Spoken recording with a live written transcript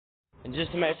And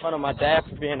just to make fun of my dad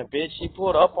for being a bitch, he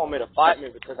pulled up on me to fight me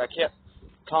because I kept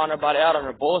calling everybody out on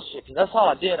their bullshit. Because that's all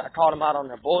I did. I called them out on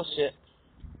their bullshit.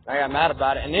 I got mad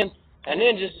about it. And then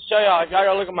just to show y'all, if y'all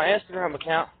gotta look at my Instagram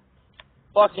account,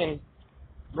 fucking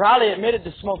Riley admitted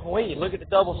to smoking weed. Look at the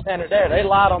double standard there. They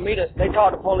lied on me. They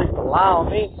called the police to lie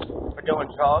on me for doing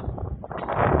drugs.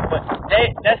 But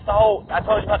that's the whole, I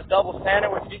told you about the double standard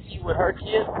with Vicky with her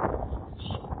kids.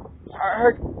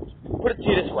 Put it to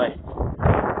you this way.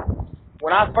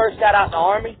 When I first got out in the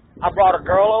Army, I brought a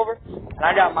girl over, and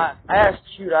I got my ass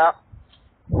chewed out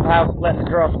for letting the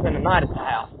girl spend the night at the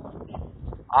house.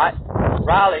 Alright?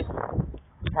 Riley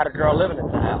had a girl living at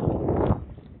the house.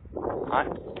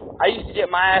 Alright? I used to get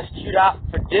my ass chewed out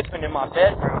for dipping in my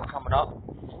bedroom coming up.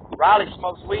 Riley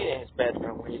smokes weed in his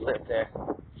bedroom when he lived there.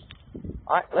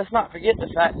 Alright? Let's not forget the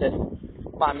fact that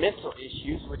my mental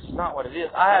issues, which is not what it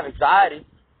is. I have anxiety.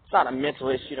 It's not a mental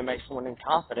issue to make someone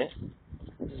incompetent.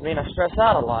 It just means I stress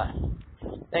out a lot.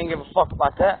 They didn't give a fuck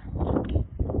about that.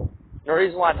 The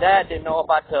reason why Dad didn't know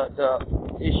about the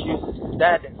issues is because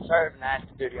Dad didn't serve in the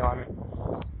active duty army.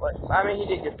 But, I mean, he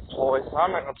did get deployed, so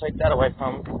I'm not going to take that away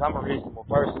from him because I'm a reasonable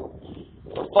person.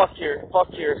 But fuck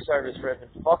your service ribbon.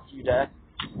 Fuck you, Dad.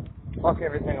 Fuck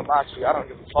everything about you. I don't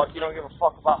give a fuck. You don't give a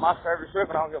fuck about my service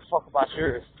ribbon. I don't give a fuck about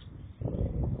yours.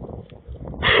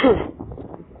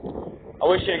 I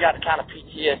wish you got the kind of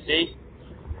PTSD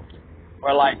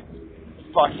where, like,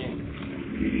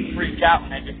 fucking freak out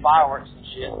when they do fireworks and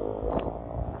shit.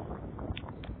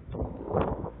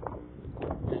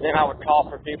 Because then I would call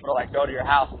for people to, like, go to your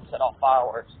house and set off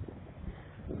fireworks.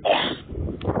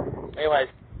 Anyways,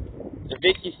 the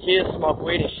Vicky's kids smoke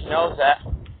weed and she knows that.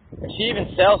 And she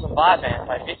even sells them Vyvanse.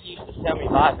 Like, Vicky used to sell me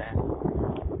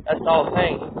Vyvanse. That's the whole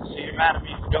thing. So you're mad at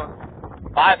me for doing it.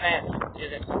 Vyvanse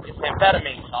is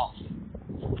amphetamine sauce.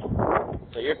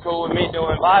 So you're cool with me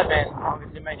doing Vyvanse as long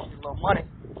as it makes you a little money.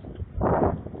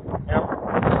 You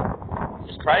know?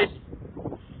 It's crazy.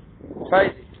 It's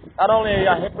crazy. Not only are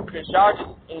y'all hypocrites, y'all just,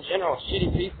 in general,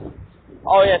 shitty people.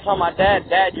 Oh yeah, told my dad,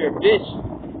 you're a bitch.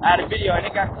 I had a video and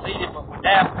it got deleted, but when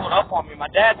Dad pulled up on me, my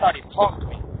dad thought he punked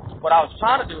me. What I was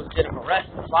trying to do was get him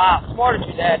arrested. So I outsmarted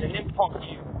you, Dad, and then punked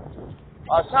you.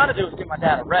 What I was trying to do was get my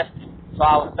dad arrested. So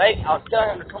I was telling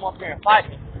him to come up here and fight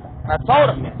me. And I told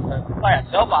him this. It's like I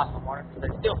sell by someone because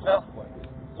they still fell for it.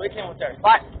 So he came up there and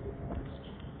fight me.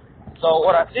 So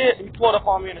what I did, he pulled up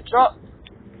on me in the truck,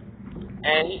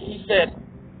 and he said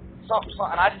something,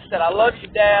 and I just said, I love you,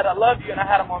 Dad, I love you, and I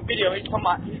had him on video. He's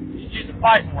using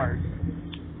fighting words.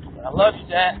 I said, I love you,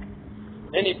 Dad.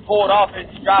 Then he pulled off and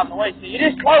he's driving away. So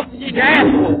you're this close to getting your ass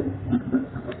whooped.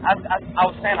 I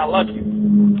was saying I love you.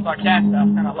 Sarcastic, I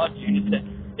was saying I love you. And he said,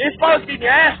 you're supposed to get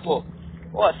your ass whooped.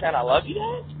 Well, I was saying I love you,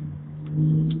 Dad?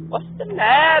 What's the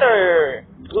matter?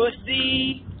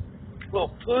 Pussy?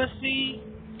 Little pussy?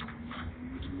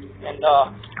 And,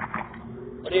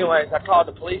 but anyways, I called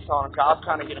the police on him because I was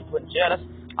trying to get him put in jail.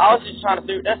 I was just trying to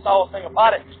do, that's the whole thing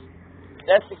about it.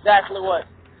 That's exactly what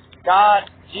God,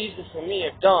 Jesus, and me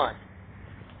have done.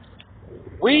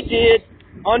 We did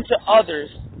unto others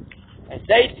as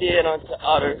they did unto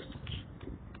others,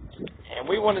 and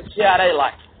we wanted to see how they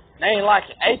like it. They ain't like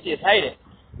it. Atheists hate it.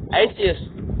 Atheists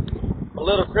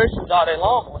belittle Christians all day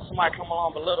long, but when somebody come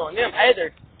along belittling them,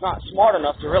 they're not smart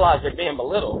enough to realize they're being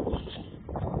belittled.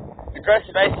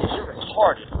 Aggressive atheists, you're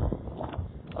retarded.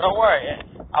 But don't worry,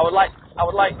 I would like,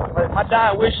 my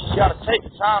dying wish is you ought to take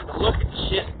the time to look at the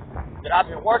shit that I've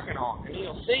been working on, and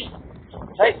you'll see.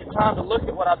 Take the time to look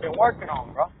at what I've been working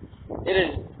on, bro. It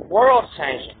is world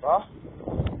changing, bro.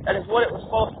 That is what it was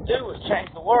supposed to do, was change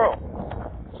the world.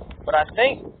 But I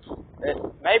think that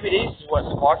maybe this is what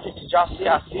sparked it. Did y'all see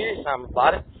how serious I'm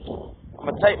about it? I'm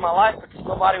going to take my life because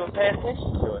nobody would pay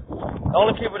attention to it. The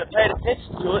only people that paid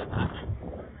attention to it,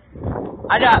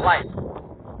 I got like,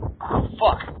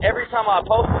 every time I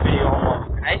post a video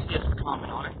almost, an atheist would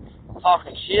comment on it,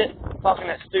 talking shit, talking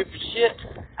that stupid shit.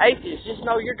 Atheists, just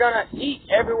know you're going to eat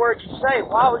every word you say.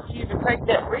 Why would you even take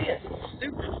that risk?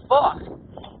 Stupid fuck.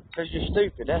 Because you're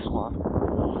stupid, that's why.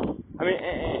 I mean,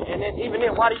 and then even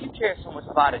then, why do you care so much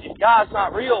about it? If God's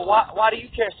not real, why do you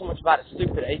care so much about it,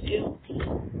 stupid atheist?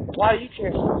 Why do you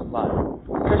care so much about it?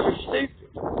 Because you're stupid.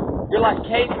 You're like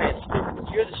caveman stupid.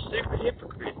 You're the stupid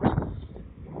hypocrite.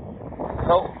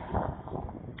 So,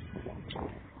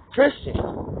 Christian,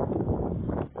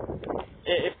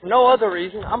 if for no other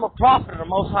reason, I'm a prophet of the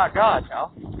Most High God,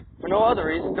 y'all. For no other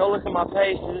reason, go look at my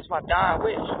page, because it's my dying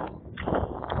wish.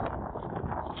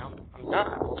 I'm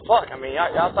dying. Well, fuck, I mean,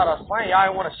 y'all thought I was playing. Y'all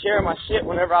didn't want to share my shit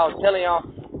whenever I was telling y'all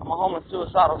I'm a homeless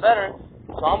suicidal veteran,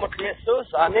 so I'm going to commit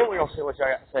suicide, and then we're going to see what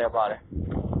y'all got to say about it.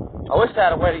 I wish I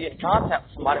had a way to get in contact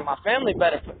with somebody. My family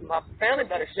better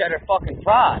share their fucking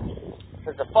pride.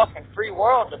 Because the fucking free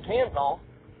world depends on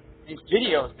these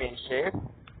videos being shared.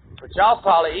 But y'all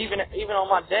probably, even on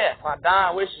my death, my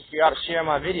dying wishes for y'all to share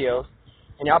my videos.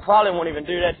 And y'all probably won't even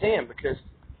do that then because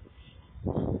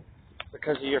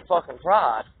of your fucking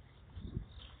pride.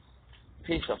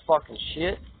 Piece of fucking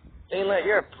shit.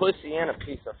 You're a pussy and a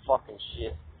piece of fucking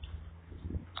shit.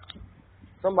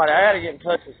 I gotta get in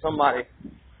touch with somebody.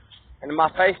 And my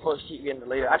Facebook keep getting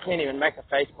deleted. I can't even make a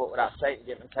Facebook without Satan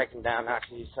getting taken down now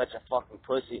because he's such a fucking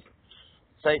pussy.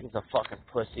 Satan's a fucking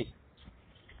pussy.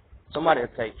 Somebody will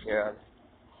take care of it.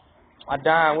 My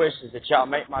dying wish is that y'all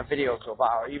make my videos go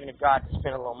viral. Even if God to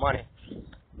spend a little money,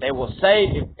 they will save.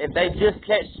 If they just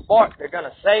catch spark, they're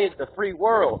gonna save the free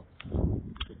world.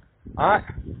 All right.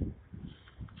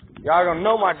 Y'all don't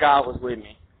know my God was with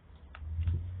me.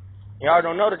 Y'all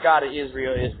don't know the God of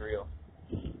Israel is real.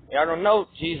 Y'all don't know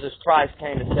Jesus Christ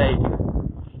came to save you.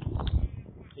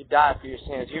 He died for your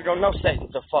sins. You don't know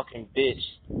Satan's a fucking bitch.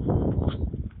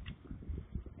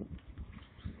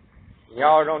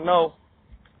 Y'all don't know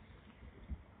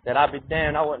that I'd be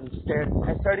damned I wasn't scared.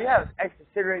 Hey, sir, do you have an extra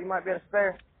cigarette you might be able to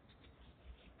spare?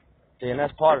 See, and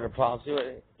that's part of the problem. See,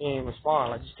 you ain't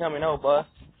respond. Like, just tell me no, bud.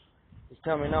 Just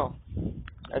tell me no.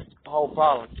 That's the whole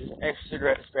problem. Just an extra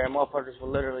cigarette to spare. Motherfuckers will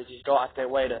literally just go out their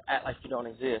way to act like you don't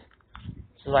exist.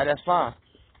 So, like, that's fine.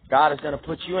 God is going to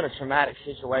put you in a traumatic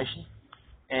situation.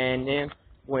 And then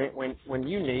when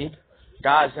you need,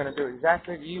 God is going to do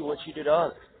exactly to you what you do to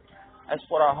others. That's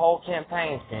what our whole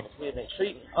campaign's been. We've been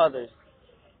treating others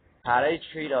how they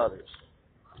treat others.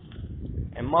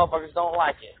 And motherfuckers don't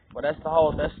like it. But that's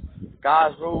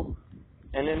God's rule.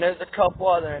 And then there's a couple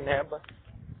other in there, but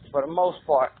for the most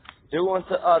part, do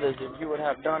unto others as you would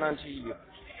have done unto you.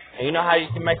 And you know how you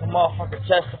can make a motherfucker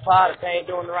testify that they ain't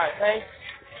doing the right thing?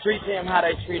 Treat them how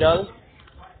they treat others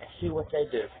and see what they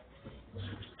do.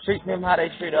 Treat them how they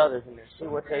treat others and then see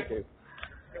what they do.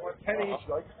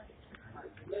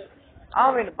 I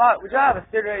don't mean to buy. Would y'all have a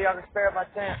cigarette y'all can spare by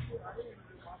chance?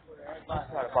 I'll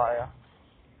try to buy y'all.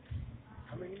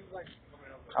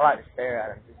 I like to stare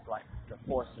at him, just like to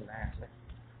force him to answer.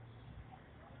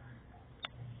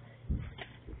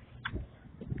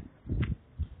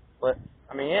 But,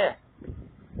 I mean, yeah.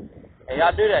 Hey,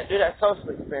 y'all do that social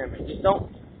experiment. Just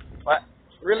don't, but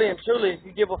really and truly, if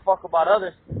you give a fuck about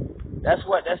others, that's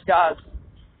God's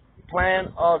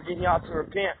plan of getting y'all to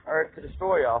repent or to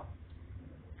destroy y'all.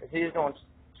 Because he's going to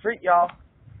treat y'all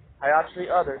how y'all treat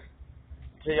others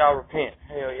until y'all repent.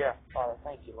 Hell yeah. Father,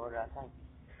 thank you, Lord God, thank you.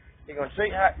 He's going to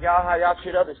treat y'all how y'all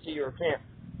treat others till you repent.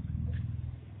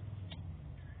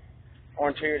 Or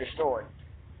until you're destroyed.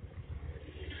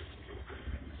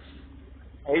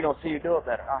 And he's going to see you do it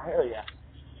better. Oh, hell yeah.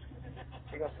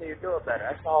 He's going to see you do it better.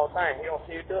 That's the whole thing. He's going to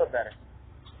see you do it better.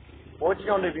 What you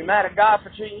going to do? Be mad at God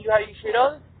for treating you how you treat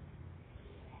others?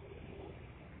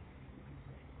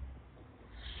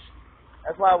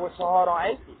 That's why we're so hard on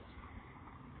atheists.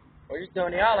 We're just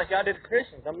doing y'all like y'all did the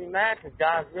Christians. Don't be mad because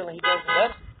God's real and he does the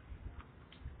better.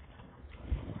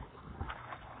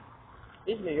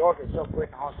 These New Yorkers so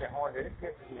quick to honk their horn, dude. It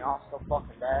pisses me off so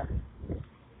fucking bad.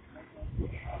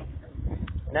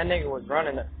 And that nigga was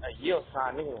running a yield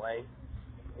sign anyway.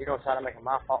 You're going to try to make it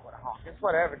my fault with a honk. It's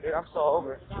whatever, dude. I'm so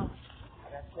over it.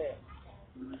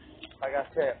 Like I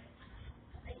said.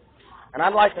 And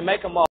I'd like to make them all.